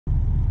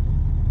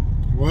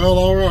Well,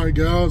 alright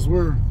guys,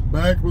 we're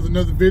back with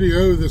another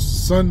video. This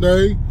is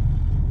Sunday.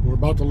 We're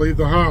about to leave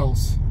the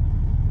house.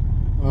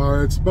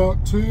 It's about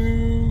it's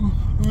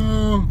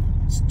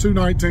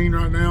 2:19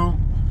 right now.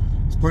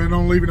 I was planning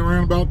on leaving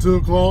around about 2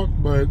 o'clock,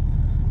 but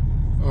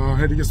I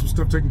had to get some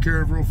stuff taken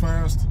care of real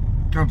fast.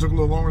 Kind of took a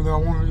little longer than I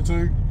wanted it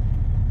to.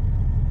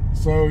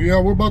 So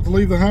yeah, we're about to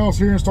leave the house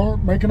here and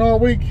start making our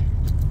week.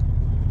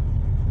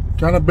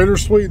 Kind of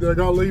bittersweet that I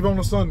gotta leave on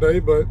a Sunday,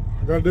 but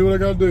I gotta do what I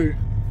gotta do.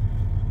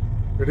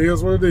 It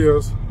is what it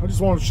is. I just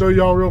wanted to show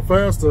y'all real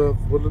fast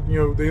with, you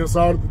know, the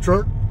inside of the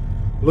truck,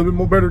 a little bit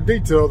more better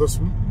detail this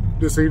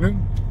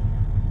evening.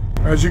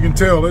 As you can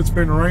tell, it's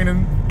been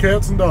raining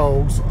cats and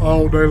dogs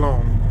all day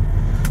long.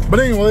 But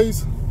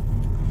anyways,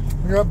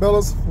 I got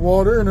Bella's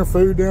water and her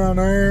food down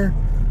there.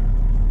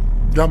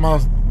 Got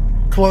my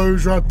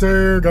clothes right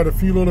there. Got a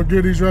few little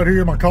goodies right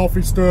here, my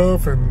coffee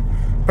stuff and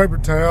paper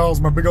towels,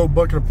 my big old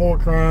bucket of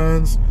pork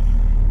rinds,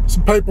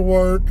 some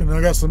paperwork, and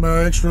I got some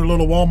extra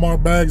little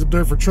Walmart bags up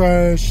there for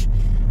trash.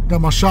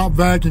 Got my shop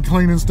vac and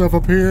cleaning stuff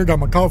up here. Got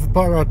my coffee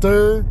pot right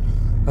there,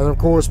 and of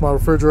course my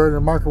refrigerator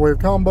and microwave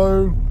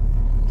combo.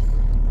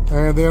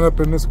 And then up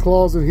in this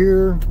closet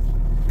here,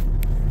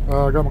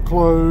 I got my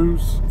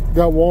clothes,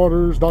 got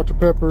waters, Dr.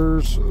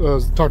 Peppers,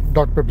 Dr.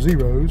 Pepper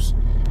Zeros,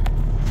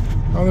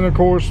 and then of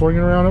course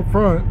swinging around up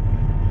front,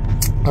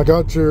 I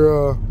got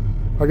the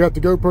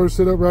GoPro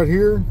set up right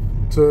here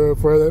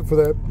for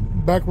that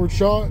backward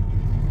shot.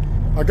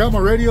 I got my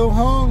radio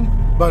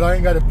hung, but I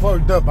ain't got it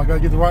plugged up. I got to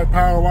get the right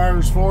power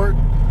wires for it.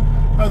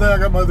 And then I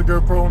got my other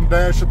GoPro on the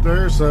dash up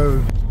there.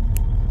 So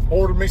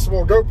ordered me some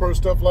more GoPro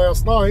stuff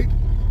last night.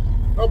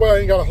 That way I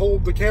ain't got to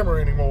hold the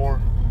camera anymore.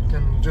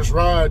 Can just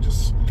ride,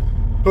 just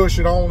push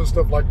it on and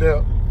stuff like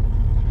that.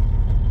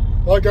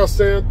 Like I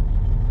said,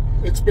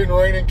 it's been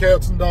raining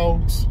cats and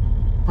dogs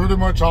pretty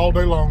much all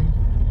day long.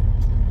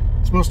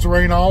 It's supposed to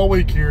rain all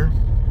week here,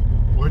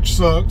 which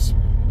sucks.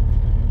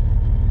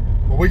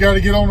 But we got to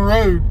get on the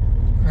road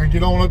and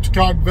get on up to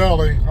Cotton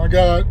Valley. I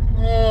got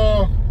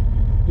a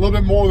little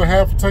bit more than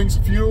half a tank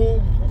of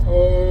fuel.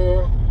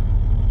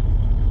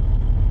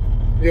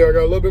 Yeah, I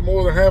got a little bit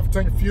more than half a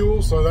tank of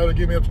fuel, so that'll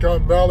get me up to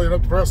Cotton Valley and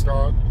up to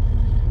Prescott.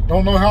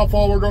 Don't know how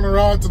far we're going to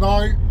ride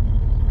tonight.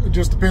 It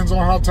just depends on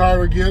how tired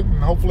we get,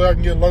 and hopefully I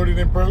can get loaded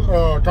in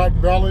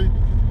Cotton Valley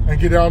and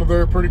get out of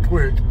there pretty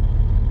quick.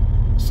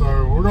 So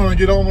we're going to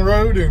get on the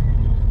road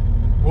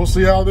and we'll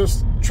see how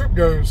this trip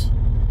goes.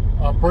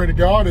 I pray to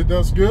God it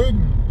does good.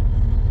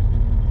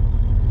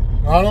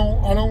 I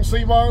don't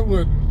see why it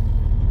wouldn't.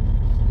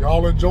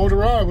 Y'all enjoy the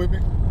ride with me.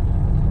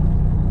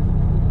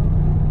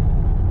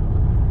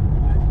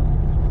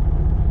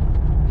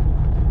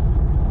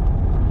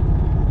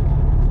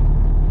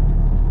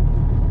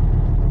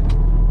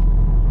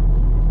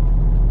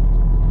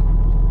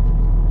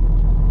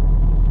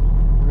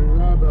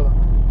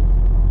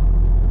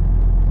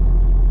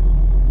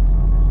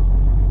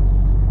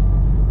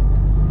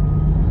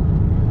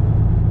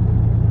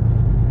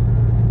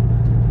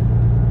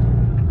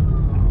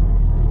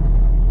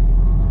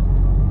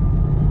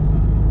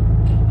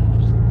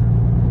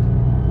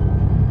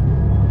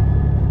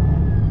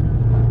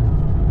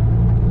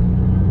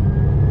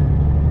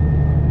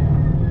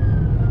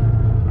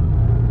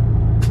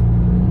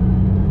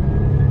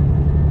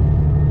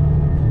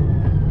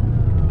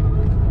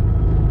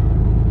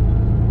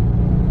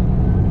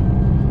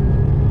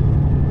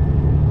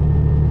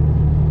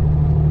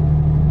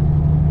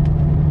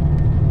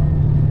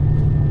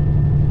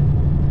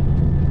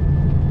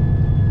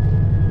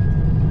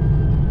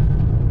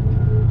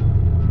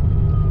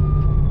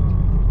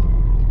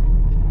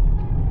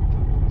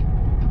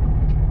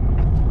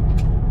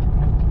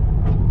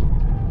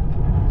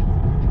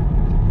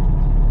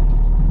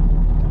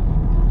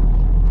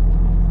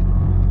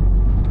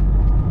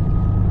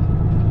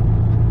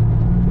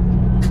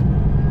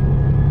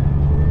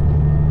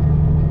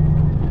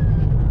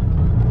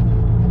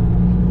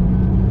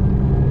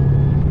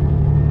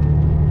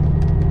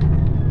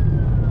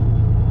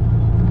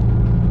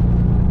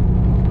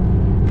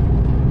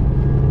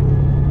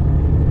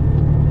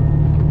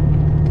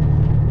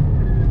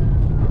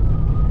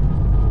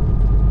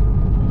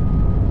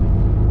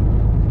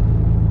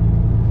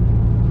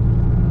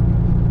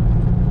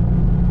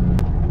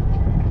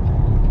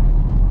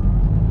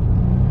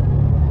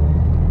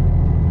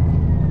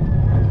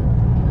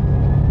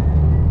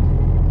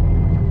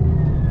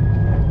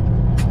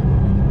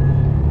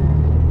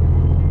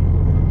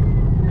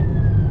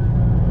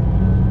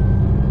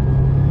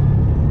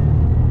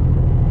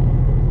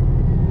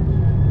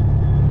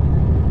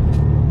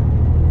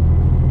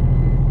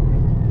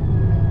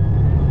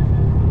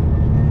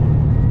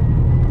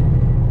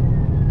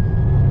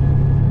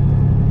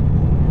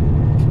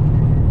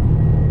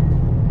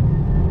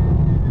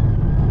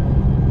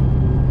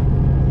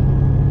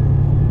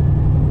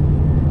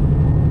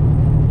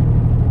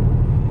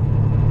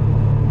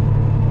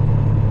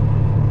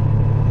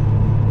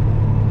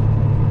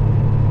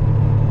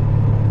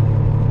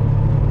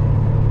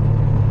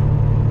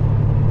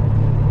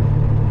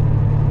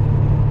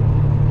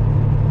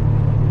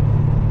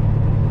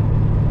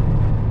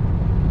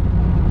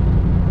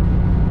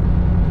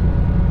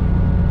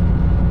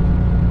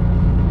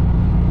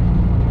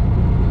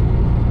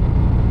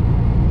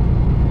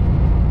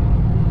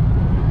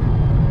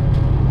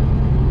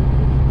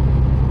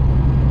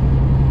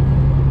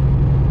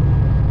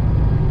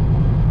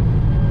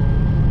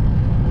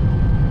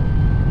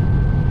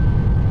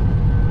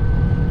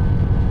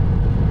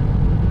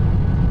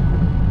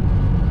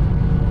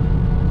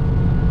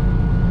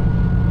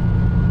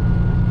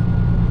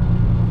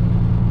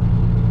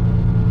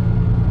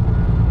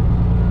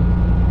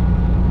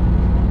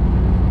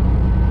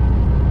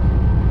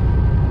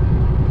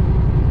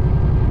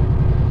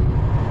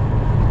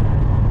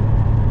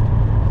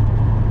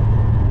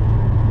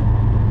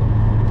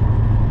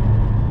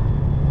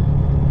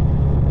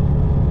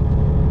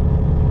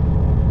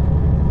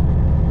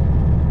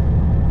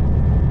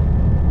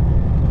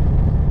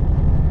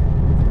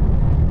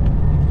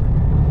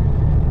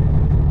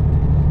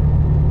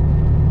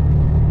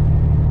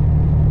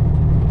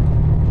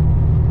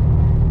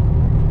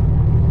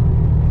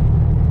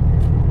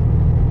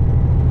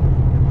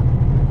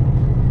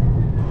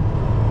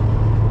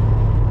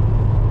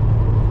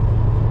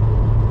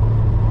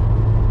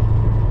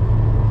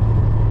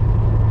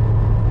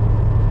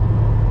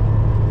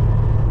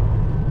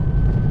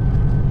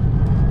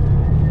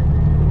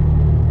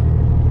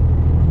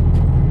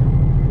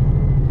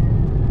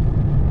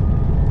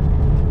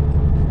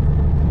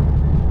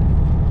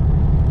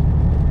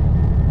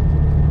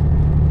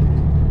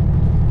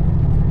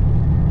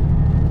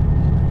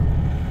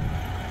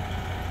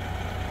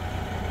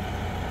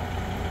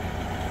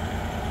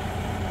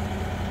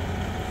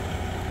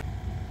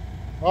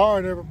 All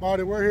right,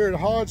 everybody, we're here at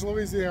Hodge,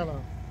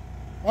 Louisiana.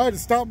 I had to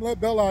stop and let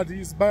Bella out to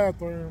use the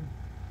bathroom.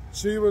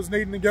 She was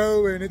needing to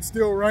go, and it's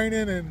still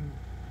raining, and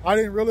I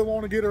didn't really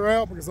want to get her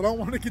out because I don't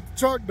want to get the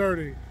truck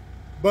dirty.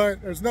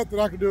 But there's nothing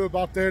I can do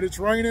about that. It's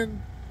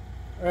raining,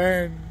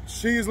 and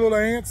she's a little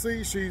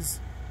antsy. She's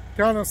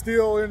kind of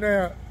still in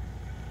that,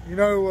 you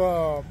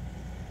know,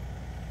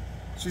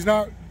 she's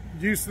not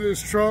used to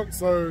this truck,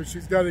 so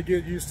she's got to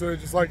get used to it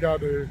just like I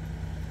do.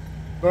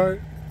 But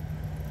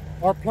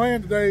our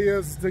plan today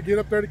is to get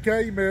up there to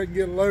Calumet and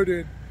get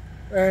loaded,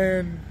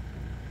 and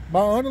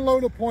my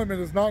unload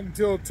appointment is not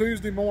until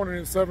Tuesday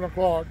morning at 7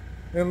 o'clock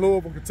in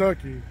Louisville,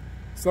 Kentucky.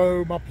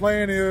 So my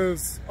plan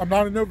is, I'm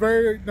not in no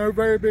very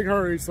big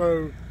hurry,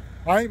 so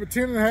I ain't but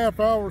 10.5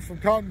 hours from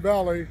Cotton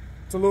Valley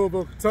to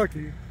Louisville,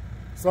 Kentucky.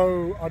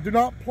 So I do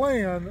not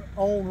plan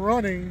on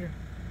running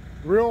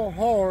real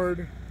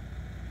hard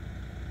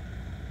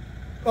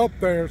up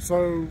there.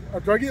 So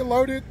after I get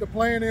loaded, the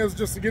plan is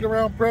just to get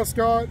around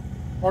Prescott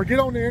or get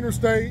on the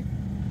interstate,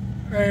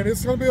 and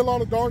it's going to be a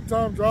lot of dark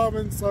time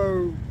driving,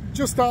 so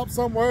just stop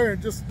somewhere and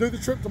just do the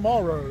trip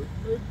tomorrow.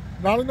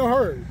 Not in a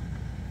hurry.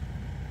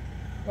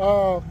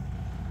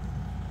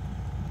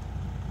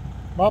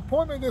 My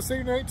appointment this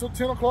evening ain't till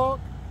 10 o'clock,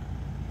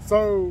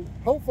 so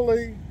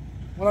hopefully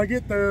when I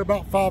get there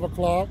about 5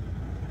 o'clock,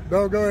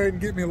 they'll go ahead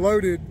and get me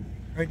loaded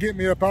and get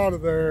me up out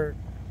of there,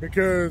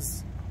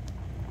 because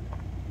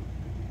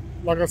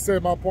like I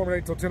said, my appointment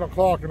ain't till 10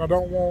 o'clock, and I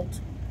don't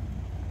want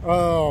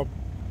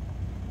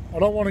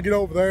to get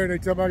over there and they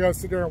tell me I gotta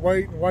sit there and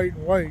wait and wait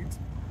and wait.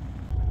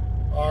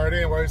 All right,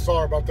 anyway,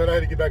 sorry about that. I had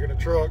to get back in the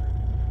truck.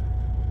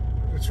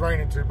 It's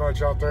raining too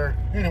much out there.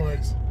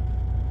 Anyways,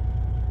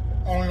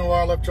 I don't even know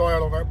why I left y'all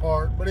out on that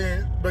part. But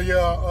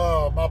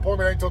yeah, my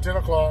appointment ain't till 10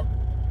 o'clock.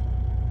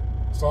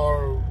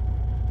 So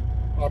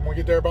I'm gonna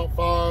get there about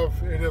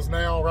 5. It is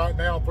now, right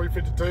now,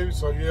 3:52.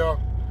 So yeah,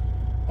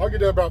 I'll get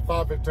there about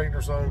 5:15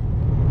 or so.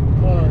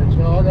 All right,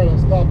 y'all, I gotta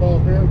stop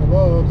off here at the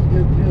Loves to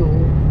get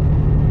fuel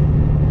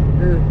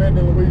here in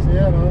Funday,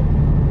 Louisiana.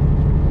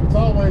 It's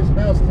always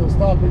best to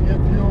stop and get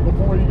fuel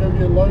before you go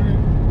get loaded.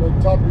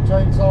 Like, top your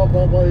chainsaw,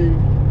 that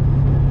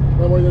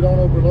way they don't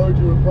overload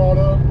you with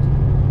product.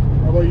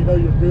 That way you know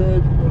you're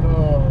good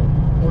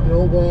on your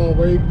overall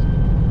weight.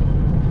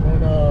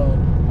 And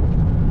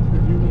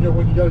if you know,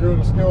 when you gotta go in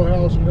the scale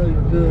house, you know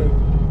you're good,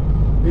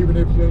 even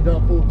if you ain't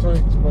got full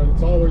tanks. But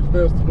it's always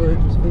best to go ahead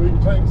and just fill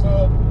your tanks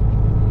up.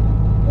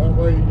 That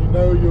way you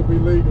know you'll be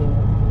legal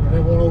and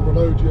they won't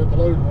overload you at the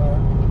loading rack.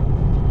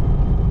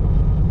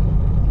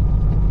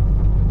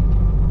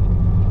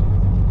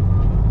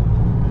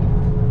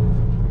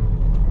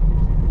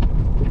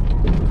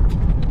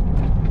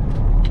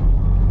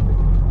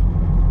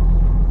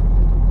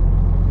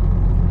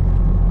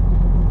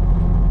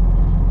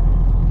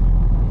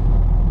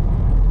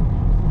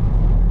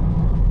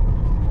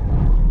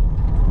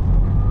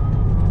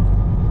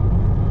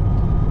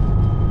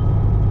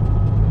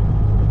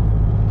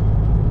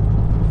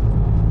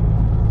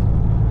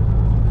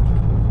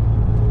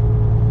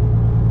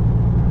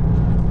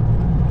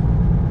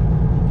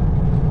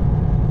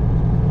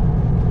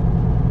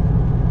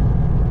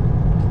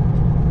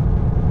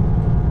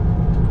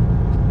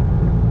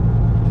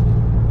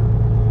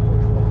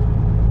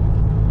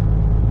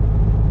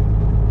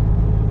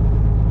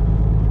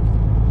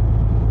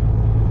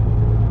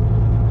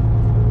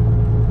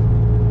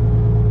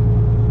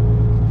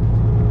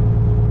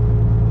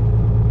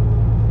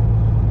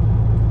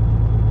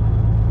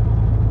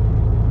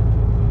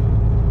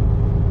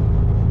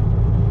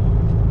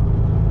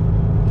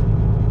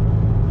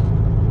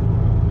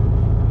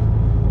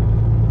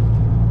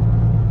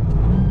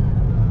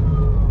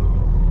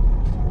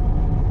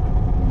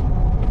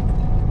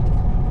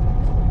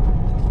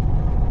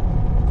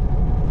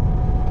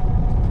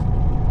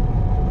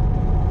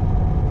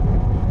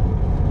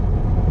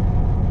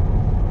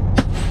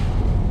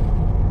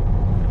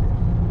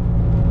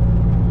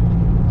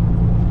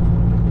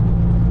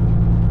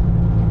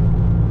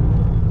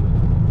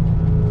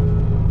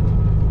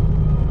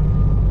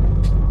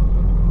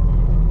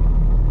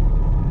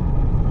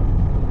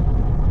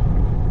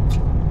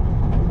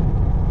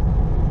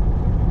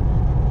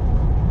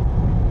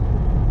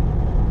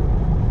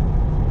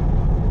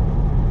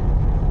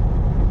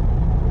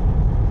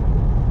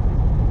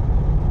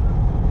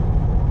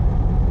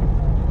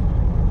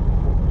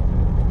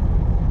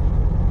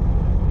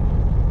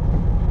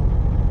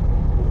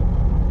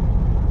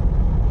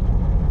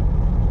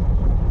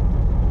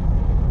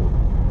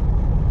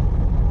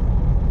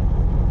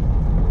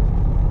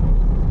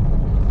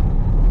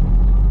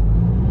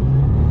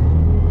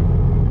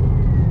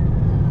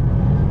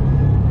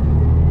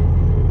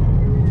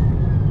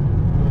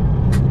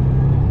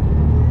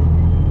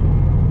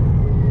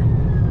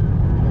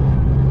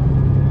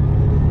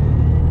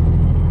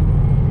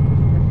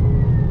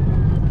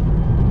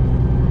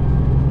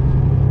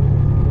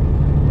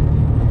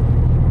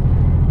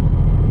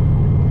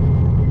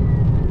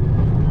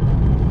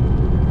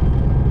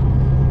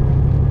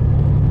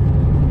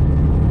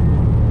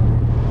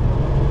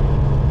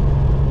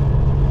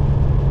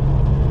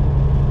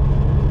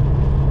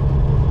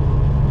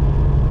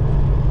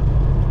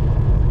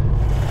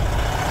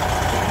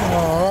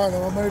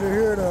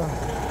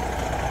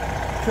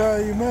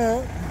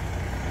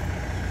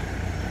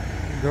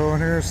 Go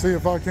in here and see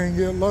if I can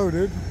get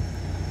loaded.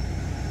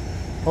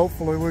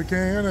 Hopefully we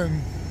can,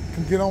 and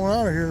can get on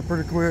out of here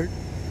pretty quick.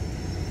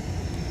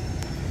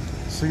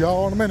 See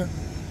y'all in a minute.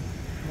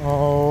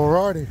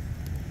 Alrighty.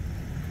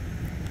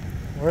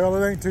 Well,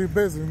 it ain't too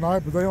busy tonight,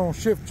 but they on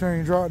shift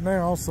change right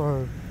now,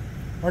 so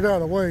I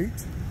gotta wait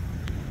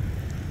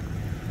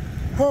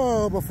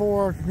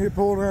before I can get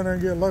pulled in there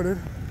and get loaded.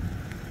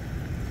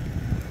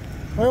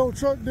 My old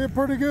truck did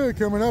pretty good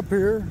coming up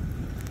here.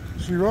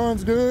 She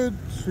runs good.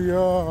 She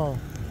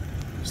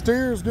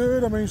steers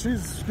good. I mean,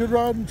 she's a good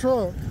riding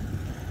truck.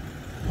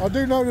 I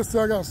do notice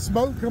that I got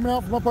smoke coming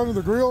out from up under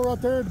the grill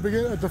right there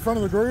at the front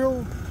of the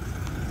grill.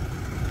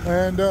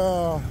 And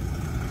I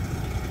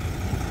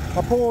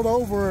pulled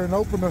over and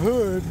opened the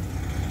hood.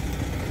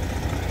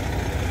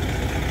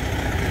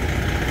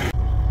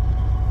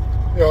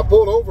 Yeah, I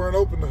pulled over and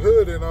opened the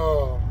hood, and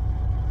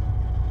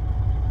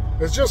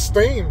it's just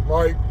steam.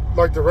 Like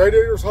the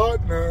radiator's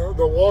hot and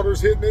the water's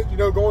hitting it, you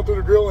know, going through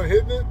the grill and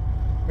hitting it,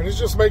 and it's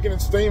just making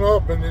it steam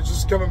up, and it's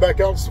just coming back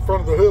out the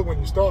front of the hood when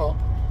you stop.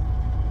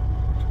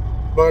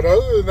 But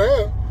other than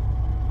that,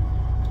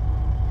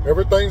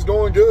 everything's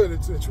going good.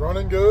 It's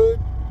running good.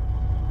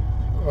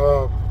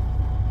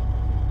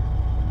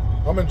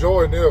 I'm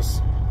enjoying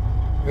this.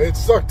 It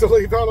sucked to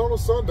leave out on a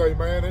Sunday,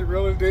 man. It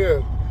really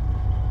did.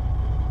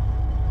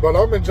 But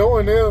I'm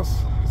enjoying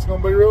this. It's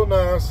gonna be real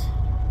nice.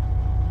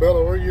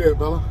 Bella, where you at,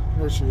 Bella?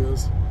 There she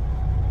is.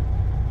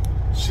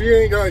 She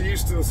ain't got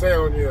used to the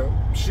sound yet.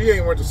 She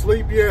ain't went to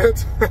sleep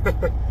yet.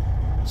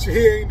 She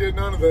ain't did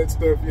none of that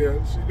stuff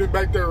yet. She's been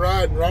back there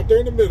riding right there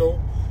in the middle,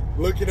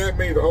 looking at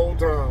me the whole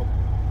time.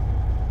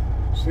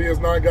 She has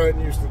not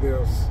gotten used to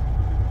this.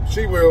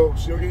 She will.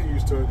 She'll get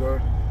used to it, though.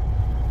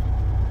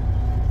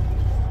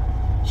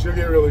 She'll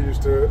get really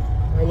used to it.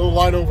 That little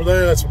light over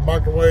there, that's a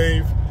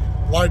microwave.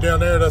 Light down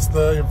there, that's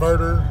the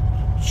inverter.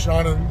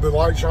 The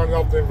light shining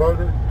off the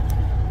inverter.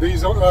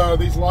 These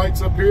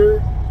lights up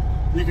here,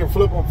 you can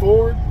flip them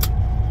forward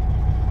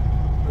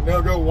and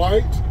they'll go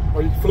white,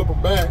 or you can flip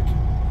them back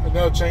and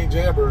they'll change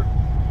amber.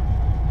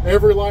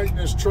 Every light in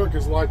this truck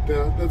is like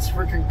that. That's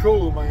freaking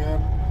cool,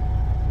 man.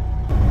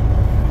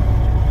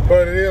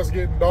 But it is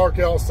getting dark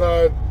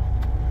outside,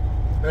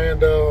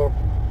 and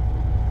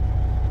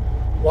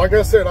like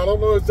I said, I don't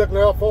know exactly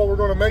how far we're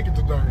going to make it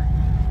today.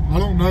 I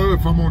don't know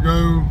if I'm going to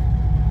go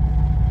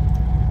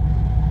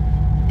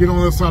get on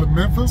the other side of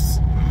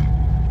Memphis.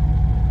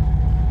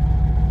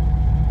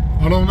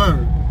 I don't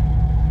know.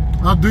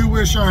 I do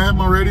wish I had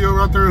my radio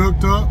right there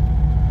hooked up,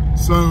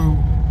 so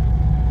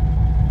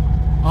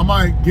I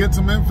might get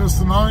to Memphis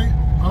tonight.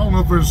 I don't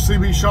know if there's a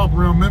CB shop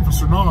around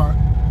Memphis or not.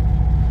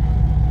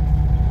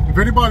 If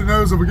anybody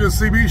knows of a good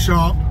CB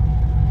shop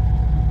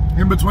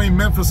in between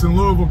Memphis and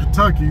Louisville,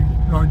 Kentucky,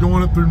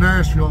 going up through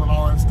Nashville and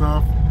all that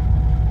stuff,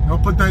 I'll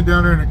put that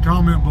down there in a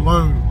comment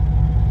below.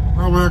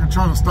 That way I can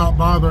try to stop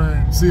by there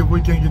and see if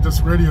we can't get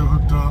this radio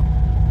hooked up.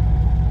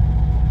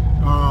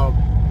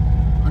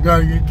 I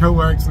gotta get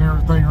coax and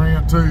everything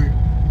ran too.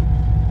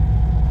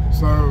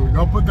 So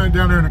I'll put that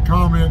down there in a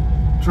comment,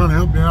 try to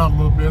help me out a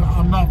little bit.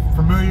 I'm not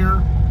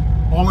familiar.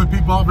 Only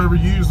people I've ever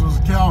used was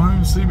a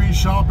Calhoun CB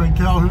shop in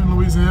Calhoun,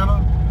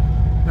 Louisiana.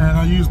 And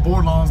I used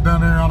Bordelon's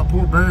down there out of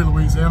Port Barry,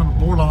 Louisiana, but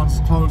Bordelon's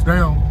is closed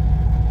down.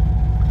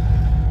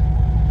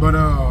 But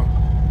I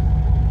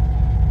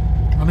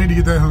need to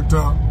get that hooked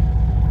up.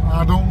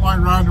 I don't like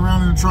riding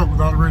around in the truck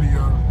without a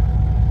radio.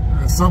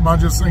 It's something I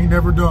just ain't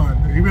never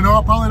done. Even though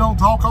I probably don't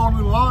talk on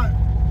it a lot,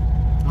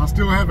 I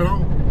still have it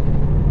on.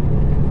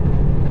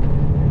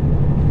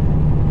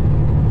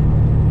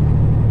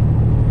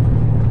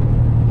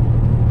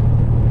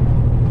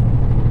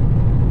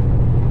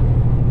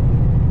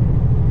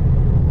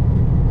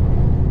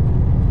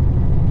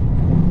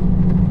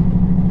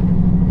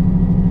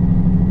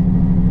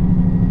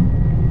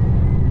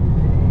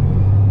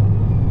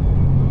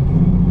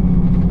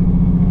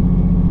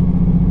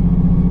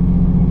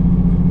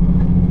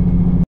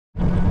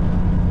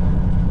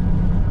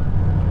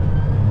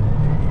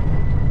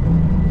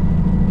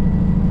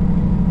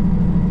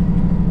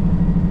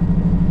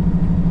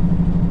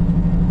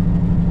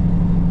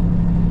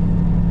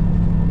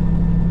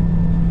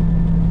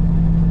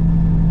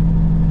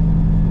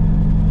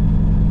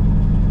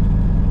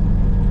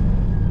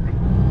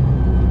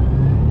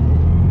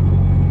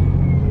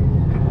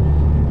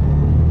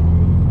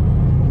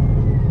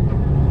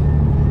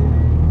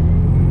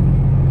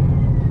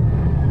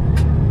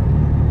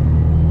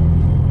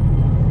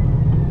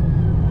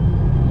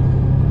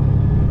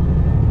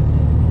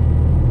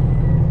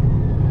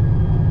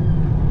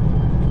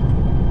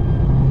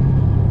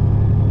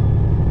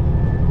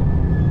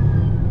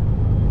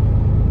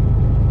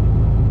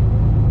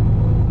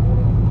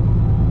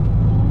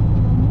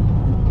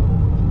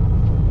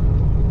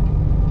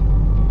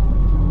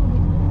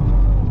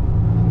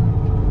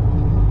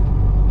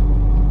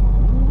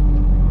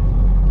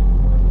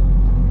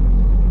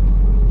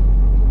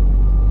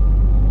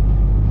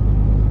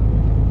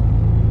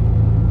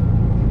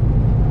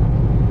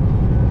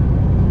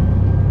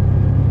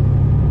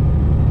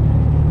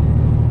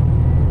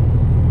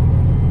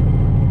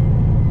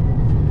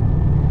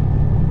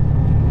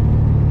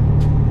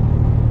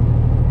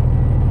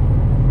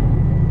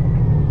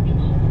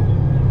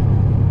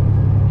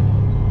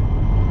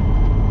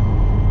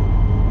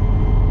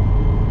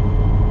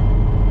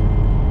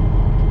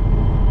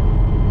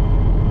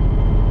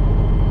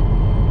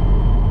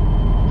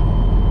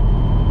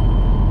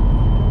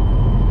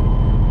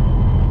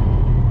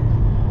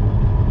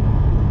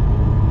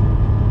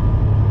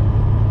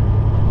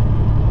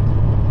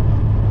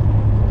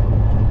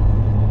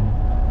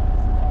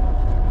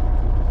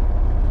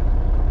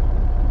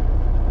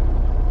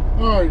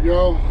 Alright,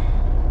 y'all.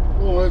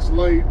 Well, it's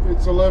late.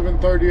 It's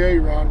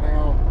 11:38 right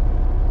now.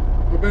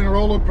 I've been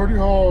rolling pretty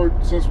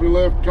hard since we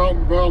left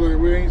Cotton Valley.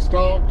 We ain't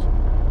stopped.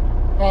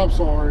 I'm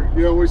sorry.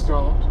 Yeah, we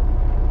stopped.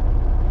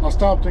 I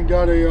stopped and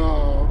got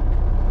a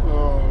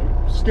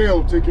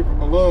scale ticket from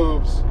the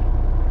Loves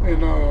in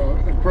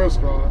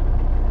Prescott.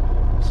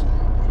 So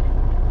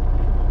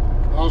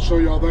I'll show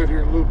y'all that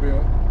here in a little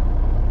bit.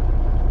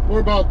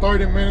 We're about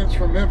 30 minutes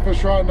from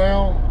Memphis right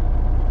now,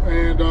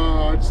 and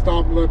I'd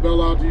stop and let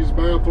Bella out to use the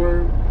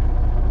bathroom.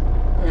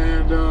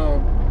 And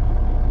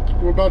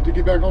we're about to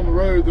get back on the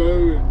road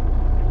though. And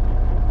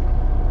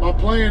my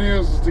plan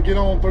is to get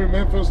on through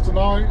Memphis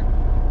tonight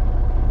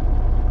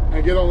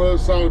and get on the other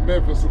side of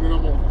Memphis, and then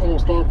I'm gonna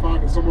start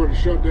finding somewhere to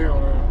shut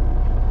down at.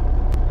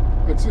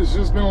 It's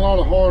just been a lot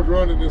of hard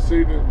running this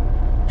evening.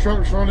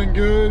 Truck's running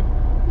good.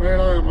 Man,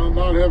 I'm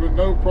not having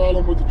no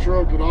problem with the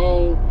truck at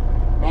all.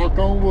 Knock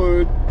on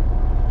wood.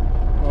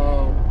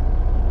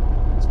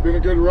 It's been a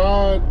good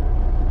ride.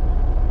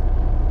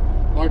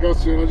 Like I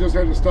said, I just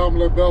had to stop and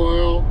let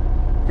Bella out.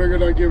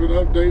 Figured I'd give an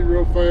update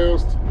real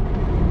fast.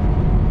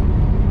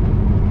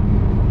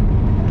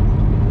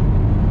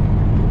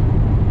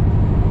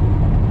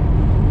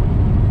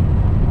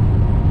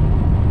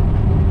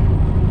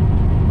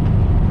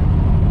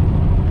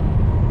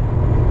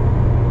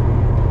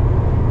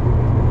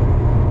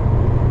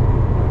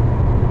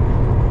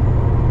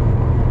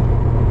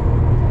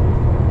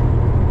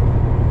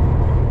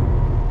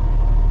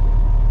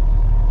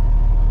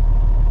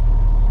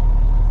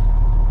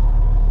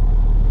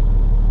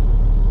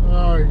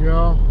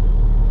 Y'all,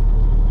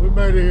 we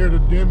made it here to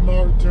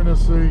Denmark,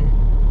 Tennessee,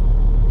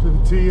 to the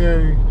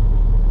TA,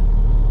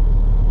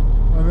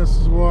 and this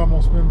is where I'm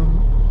gonna spend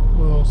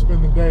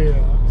the day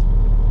at.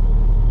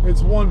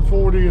 It's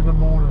 1:40 in the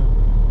morning.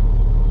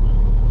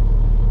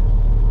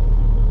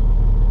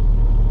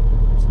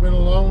 It's been a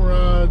long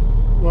ride.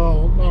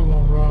 Well, not a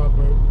long ride,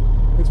 but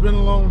it's been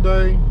a long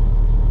day.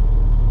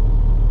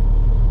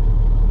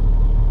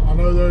 I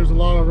know there's a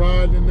lot of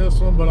riding in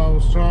this one, but I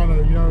was trying to,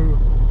 you know,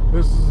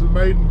 this is a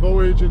maiden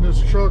voyage in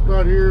this truck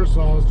right here, so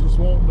I was just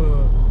wanting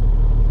to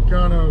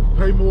kind of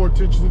pay more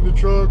attention to the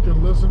truck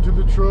and listen to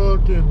the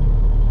truck and,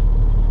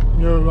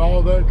 you know,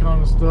 all that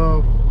kind of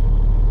stuff.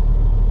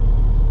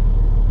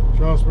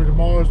 Trust me,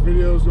 tomorrow's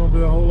video is going to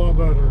be a whole lot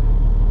better.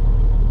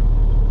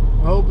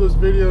 I hope this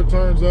video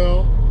turns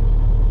out.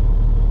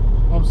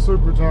 I'm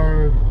super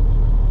tired.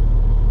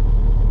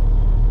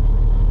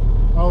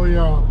 Oh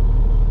yeah,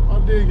 I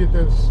did get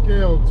that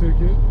scale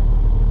ticket.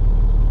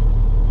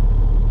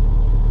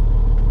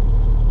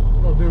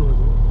 What do I do with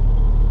it?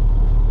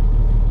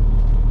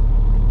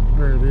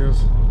 There it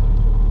is.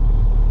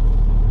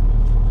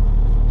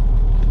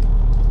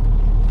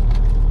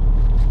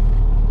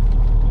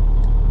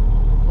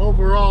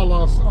 Overall,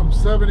 I'm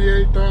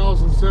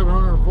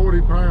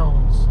 78,740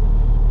 pounds.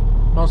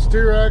 My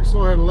steer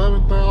axle had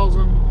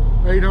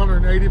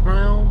 11,880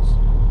 pounds.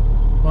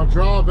 My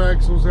drive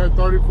axles had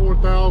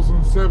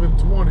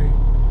 34,720,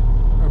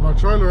 and my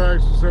trailer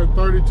axles had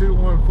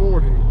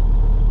 32,140.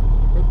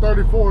 At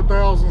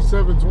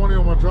 34,720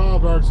 on my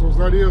drive axles,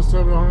 that is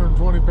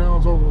 720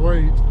 pounds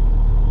overweight.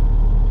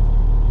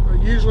 I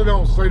usually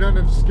don't say nothing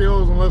at the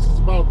scales unless it's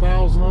about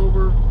 1,000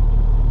 over.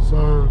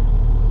 So,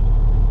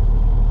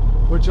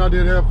 which I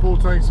did have full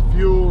tanks of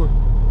fuel and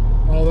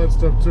all that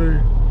stuff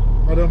too.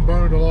 I done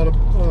burned a lot of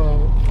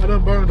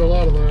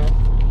that.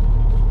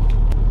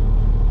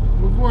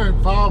 We've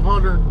went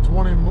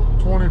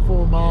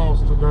 524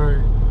 miles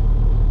today.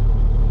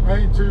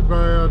 Ain't too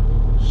bad.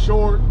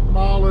 Short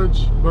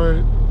mileage,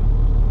 but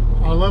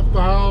I left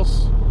the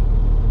house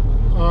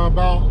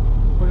about, I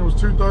think it was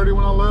 2:30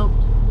 when I left,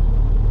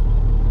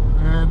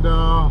 and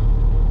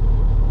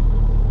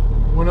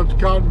went up to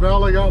Cotton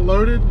Valley, got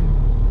loaded,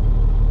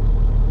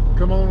 and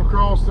come on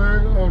across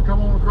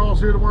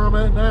here to where I'm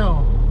at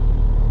now.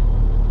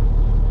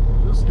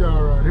 This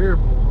guy right here,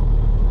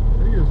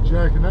 boy, he is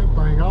jacking that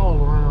thing all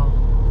around.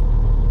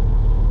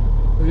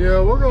 But yeah,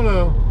 we're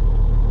gonna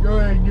go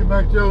ahead and get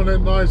back there on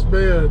that nice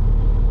bed,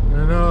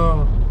 and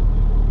I'm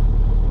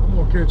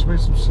gonna catch me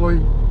some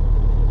sleep.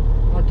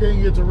 I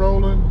can't get to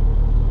rolling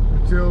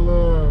until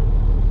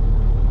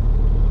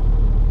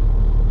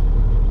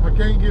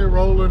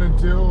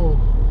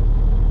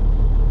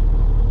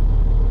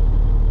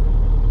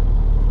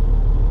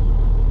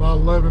about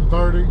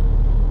 11:30.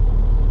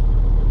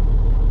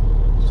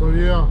 So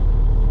yeah,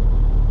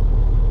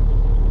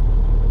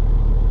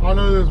 I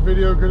know this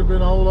video could have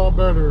been a whole lot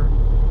better.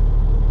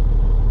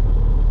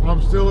 I'm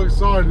still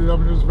excited,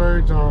 I'm just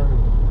very tired.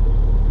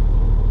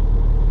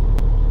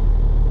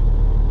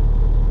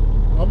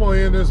 I'm gonna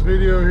end this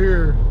video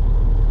here.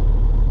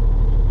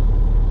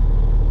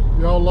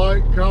 Y'all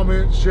like,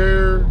 comment,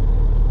 share,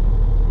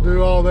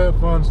 do all that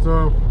fun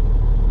stuff.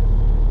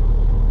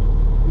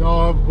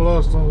 Y'all have a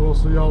blessed one. We'll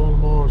see y'all on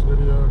tomorrow's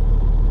video.